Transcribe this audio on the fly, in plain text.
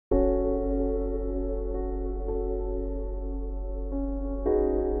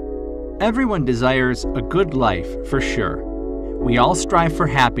Everyone desires a good life, for sure. We all strive for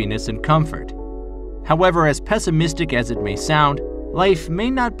happiness and comfort. However, as pessimistic as it may sound, life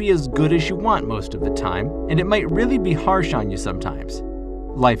may not be as good as you want most of the time, and it might really be harsh on you sometimes.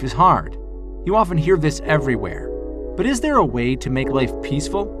 Life is hard. You often hear this everywhere. But is there a way to make life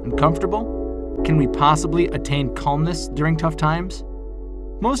peaceful and comfortable? Can we possibly attain calmness during tough times?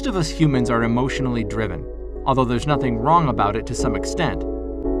 Most of us humans are emotionally driven, although there's nothing wrong about it to some extent.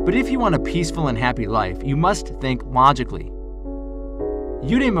 But if you want a peaceful and happy life, you must think logically.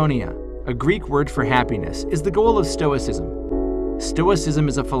 Eudaimonia, a Greek word for happiness, is the goal of Stoicism. Stoicism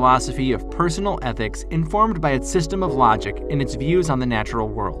is a philosophy of personal ethics informed by its system of logic and its views on the natural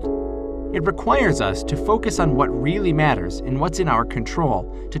world. It requires us to focus on what really matters and what's in our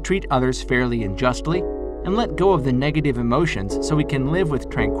control, to treat others fairly and justly, and let go of the negative emotions so we can live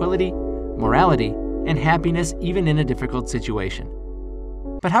with tranquility, morality, and happiness even in a difficult situation.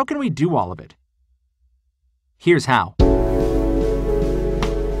 But how can we do all of it? Here's how.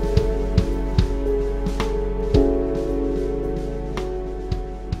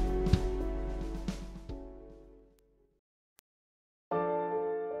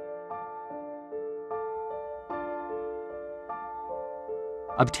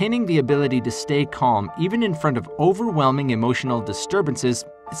 Obtaining the ability to stay calm even in front of overwhelming emotional disturbances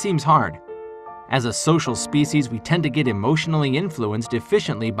seems hard. As a social species, we tend to get emotionally influenced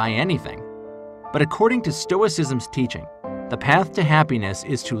efficiently by anything. But according to Stoicism's teaching, the path to happiness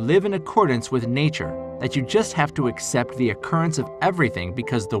is to live in accordance with nature, that you just have to accept the occurrence of everything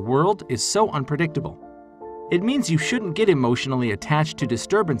because the world is so unpredictable. It means you shouldn't get emotionally attached to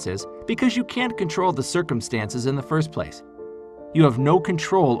disturbances because you can't control the circumstances in the first place. You have no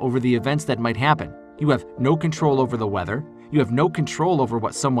control over the events that might happen. You have no control over the weather. You have no control over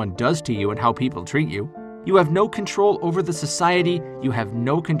what someone does to you and how people treat you. You have no control over the society. You have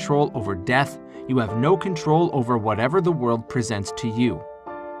no control over death. You have no control over whatever the world presents to you.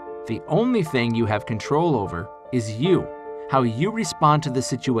 The only thing you have control over is you, how you respond to the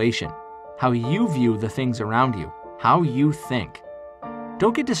situation, how you view the things around you, how you think.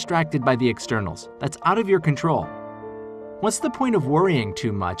 Don't get distracted by the externals. That's out of your control. What's the point of worrying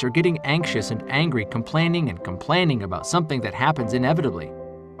too much or getting anxious and angry, complaining about something that happens inevitably?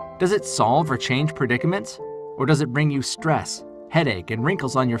 Does it solve or change predicaments? Or does it bring you stress, headache, and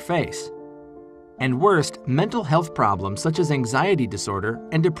wrinkles on your face? And worst, mental health problems such as anxiety disorder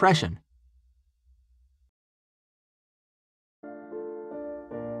and depression.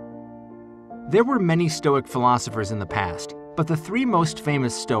 There were many Stoic philosophers in the past, but the three most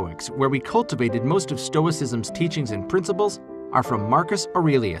famous Stoics, where we cultivated most of Stoicism's teachings and principles, are from Marcus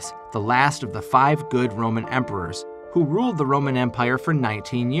Aurelius, the last of the 5 good Roman emperors, who ruled the Roman Empire for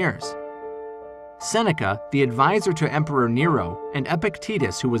 19 years. Seneca, the advisor to Emperor Nero, and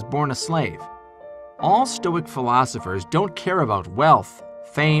Epictetus, who was born a slave. All Stoic philosophers don't care about wealth,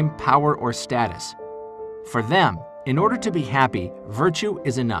 fame, power, or status. For them, in order to be happy, virtue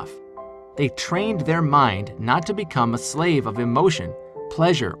is enough. They trained their mind not to become a slave of emotion,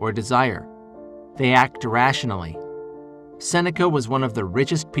 pleasure, or desire. They act rationally. Seneca was one of the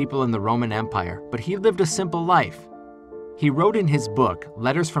richest people in the Roman Empire, but he lived a simple life. He wrote in his book,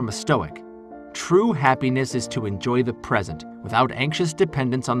 Letters from a Stoic, "True happiness is to enjoy the present without anxious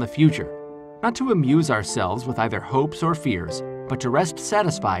dependence on the future, not to amuse ourselves with either hopes or fears, but to rest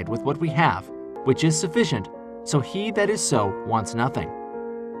satisfied with what we have, which is sufficient, so he that is so wants nothing."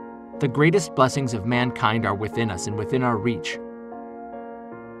 The greatest blessings of mankind are within us and within our reach.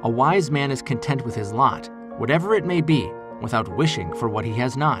 A wise man is content with his lot, whatever it may be, without wishing for what he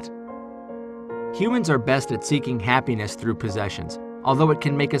has not. Humans are best at seeking happiness through possessions, although it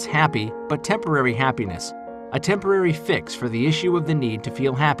can make us happy, but temporary happiness, a temporary fix for the issue of the need to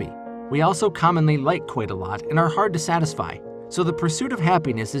feel happy. We also commonly like quite a lot and are hard to satisfy, so the pursuit of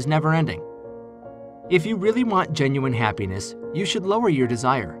happiness is never ending. If you really want genuine happiness, you should lower your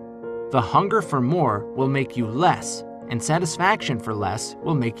desire. The hunger for more will make you less, and satisfaction for less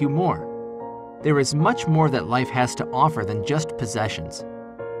will make you more. There is much more that life has to offer than just possessions.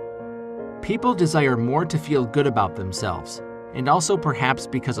 People desire more to feel good about themselves, and also perhaps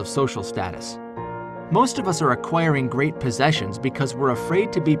because of social status. Most of us are acquiring great possessions because we're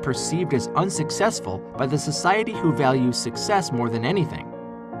afraid to be perceived as unsuccessful by the society who values success more than anything.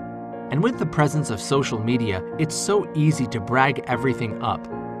 And with the presence of social media, it's so easy to brag everything up.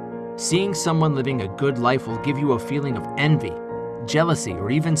 Seeing someone living a good life will give you a feeling of envy, jealousy,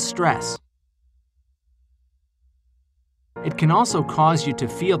 or even stress. It can also cause you to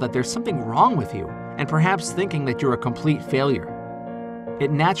feel that there's something wrong with you, and perhaps thinking that you're a complete failure.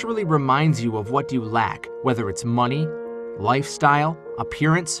 It naturally reminds you of what you lack, whether it's money, lifestyle,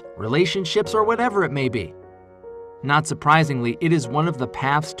 appearance, relationships, or whatever it may be. Not surprisingly, it is one of the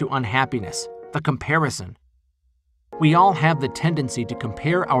paths to unhappiness, the comparison. We all have the tendency to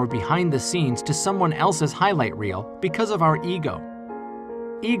compare our behind the scenes to someone else's highlight reel because of our ego.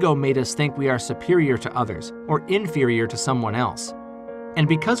 Ego made us think we are superior to others or inferior to someone else. And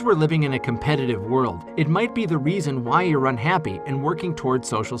because we're living in a competitive world, it might be the reason why you're unhappy and working towards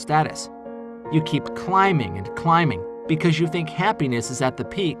social status. You keep climbing and climbing because you think happiness is at the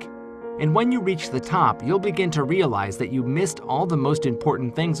peak. And when you reach the top, you'll begin to realize that you missed all the most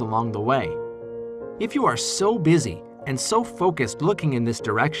important things along the way. If you are so busy and so focused looking in this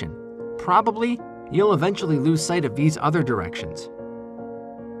direction, probably you'll eventually lose sight of these other directions.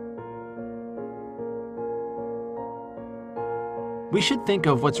 We should think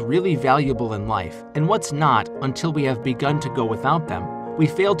of what's really valuable in life and what's not until we have begun to go without them. We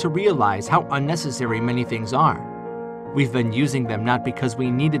fail to realize how unnecessary many things are. We've been using them not because we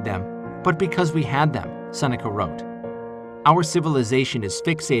needed them, but because we had them, Seneca wrote. Our civilization is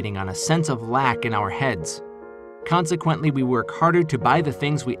fixating on a sense of lack in our heads. Consequently, we work harder to buy the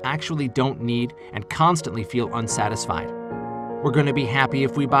things we actually don't need and constantly feel unsatisfied. We're going to be happy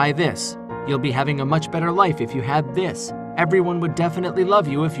if we buy this. You'll be having a much better life if you had this. Everyone would definitely love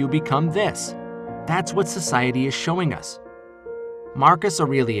you if you become this. That's what society is showing us. Marcus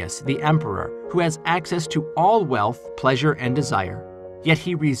Aurelius, the emperor, who has access to all wealth, pleasure, and desire, yet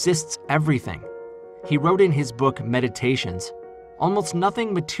he resists everything. He wrote in his book Meditations, "Almost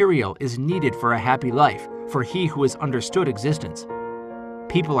nothing material is needed for a happy life for he who has understood existence."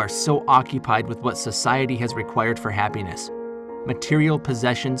 People are so occupied with what society has required for happiness: material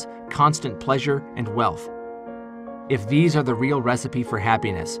possessions, constant pleasure, and wealth. If these are the real recipe for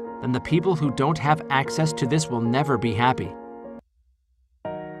happiness, then the people who don't have access to this will never be happy.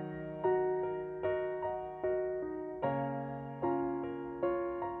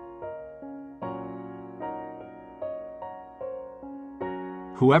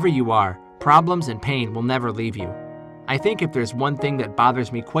 Whoever you are, problems and pain will never leave you. I think if there's one thing that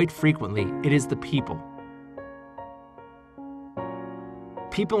bothers me quite frequently, it is the people.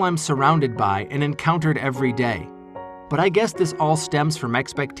 People I'm surrounded by and encountered every day. But I guess this all stems from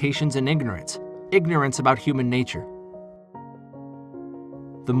expectations and ignorance about human nature.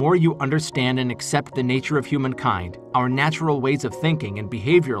 The more you understand and accept the nature of humankind, our natural ways of thinking and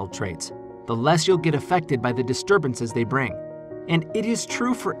behavioral traits, the less you'll get affected by the disturbances they bring. And it is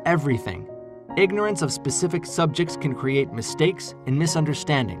true for everything. Ignorance of specific subjects can create mistakes and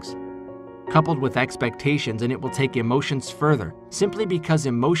misunderstandings, coupled with expectations, and it will take emotions further, simply because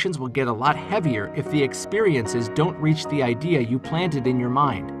emotions will get a lot heavier if the experiences don't reach the idea you planted in your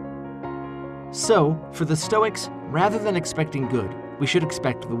mind. So, for the Stoics, rather than expecting good, we should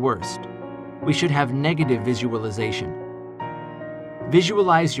expect the worst. We should have negative visualization.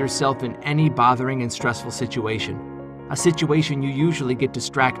 Visualize yourself in any bothering and stressful situation, a situation you usually get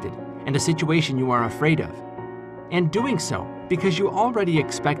distracted, and a situation you are afraid of. And doing so, because you already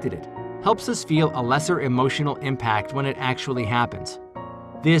expected it, helps us feel a lesser emotional impact when it actually happens.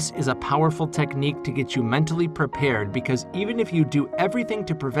 This is a powerful technique to get you mentally prepared, because even if you do everything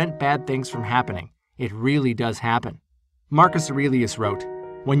to prevent bad things from happening, it really does happen. Marcus Aurelius wrote,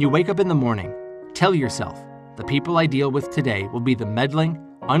 "When you wake up in the morning, tell yourself, the people I deal with today will be the meddling,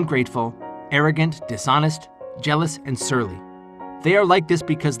 ungrateful, arrogant, dishonest, jealous, and surly. They are like this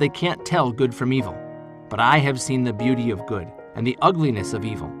because they can't tell good from evil. But I have seen the beauty of good and the ugliness of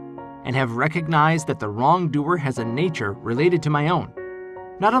evil, and have recognized that the wrongdoer has a nature related to my own,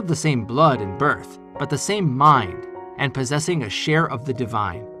 not of the same blood and birth, but the same mind, and possessing a share of the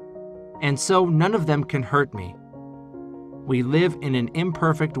divine. And so none of them can hurt me." We live in an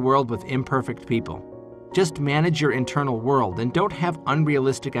imperfect world with imperfect people. Just manage your internal world and don't have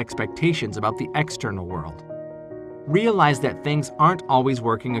unrealistic expectations about the external world. Realize that things aren't always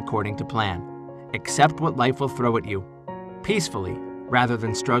working according to plan. Accept what life will throw at you, peacefully rather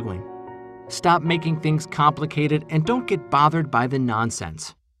than struggling. Stop making things complicated and don't get bothered by the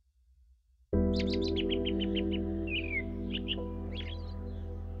nonsense.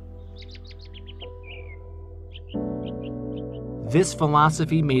 This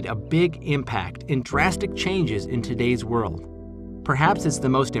philosophy made a big impact and drastic changes in today's world. Perhaps it's the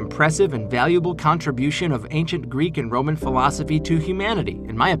most impressive and valuable contribution of ancient Greek and Roman philosophy to humanity,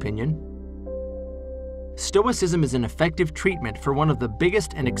 in my opinion. Stoicism is an effective treatment for one of the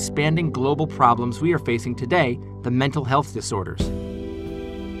biggest and expanding global problems we are facing today, the mental health disorders.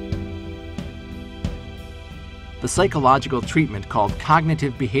 The psychological treatment called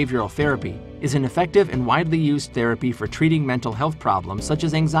cognitive behavioral therapy is an effective and widely used therapy for treating mental health problems such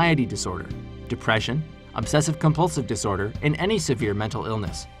as anxiety disorder, depression, obsessive-compulsive disorder, and any severe mental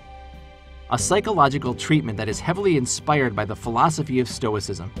illness. A psychological treatment that is heavily inspired by the philosophy of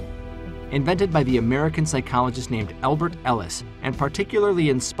Stoicism. Invented by the American psychologist named Albert Ellis, and particularly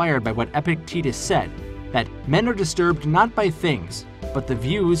inspired by what Epictetus said, that men are disturbed not by things, but the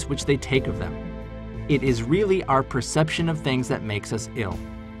views which they take of them. It is really our perception of things that makes us ill.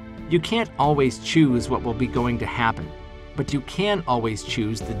 You can't always choose what will be going to happen, but you can always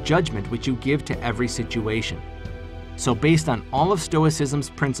choose the judgment which you give to every situation. So based on all of Stoicism's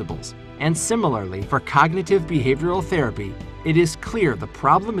principles, and similarly for cognitive behavioral therapy, it is clear the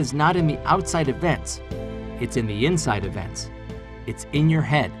problem is not in the outside events, it's in the inside events. It's in your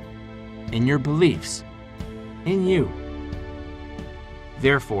head, in your beliefs, in you.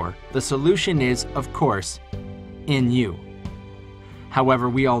 Therefore, the solution is, of course, in you. However,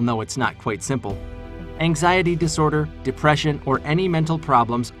 we all know it's not quite simple. Anxiety disorder, depression, or any mental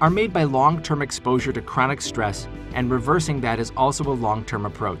problems are made by long-term exposure to chronic stress, and reversing that is also a long-term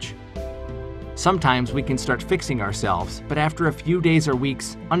approach. Sometimes we can start fixing ourselves, but after a few days or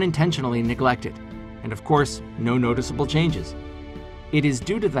weeks, unintentionally neglect it. And of course, no noticeable changes. It is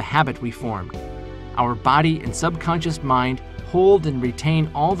due to the habit we formed. Our body and subconscious mind hold and retain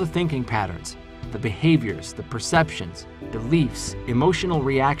all the thinking patterns, the behaviors, the perceptions, beliefs, emotional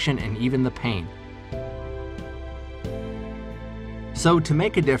reaction, and even the pain. So to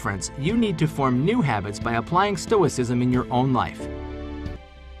make a difference, you need to form new habits by applying Stoicism in your own life.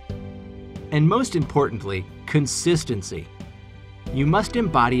 And most importantly, consistency. You must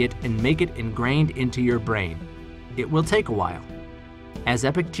embody it and make it ingrained into your brain. It will take a while. As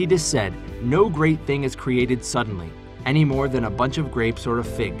Epictetus said, no great thing is created suddenly, any more than a bunch of grapes or a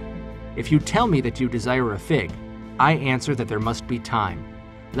fig. If you tell me that you desire a fig, I answer that there must be time.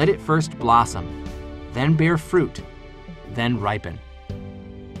 Let it first blossom, then bear fruit, then ripen.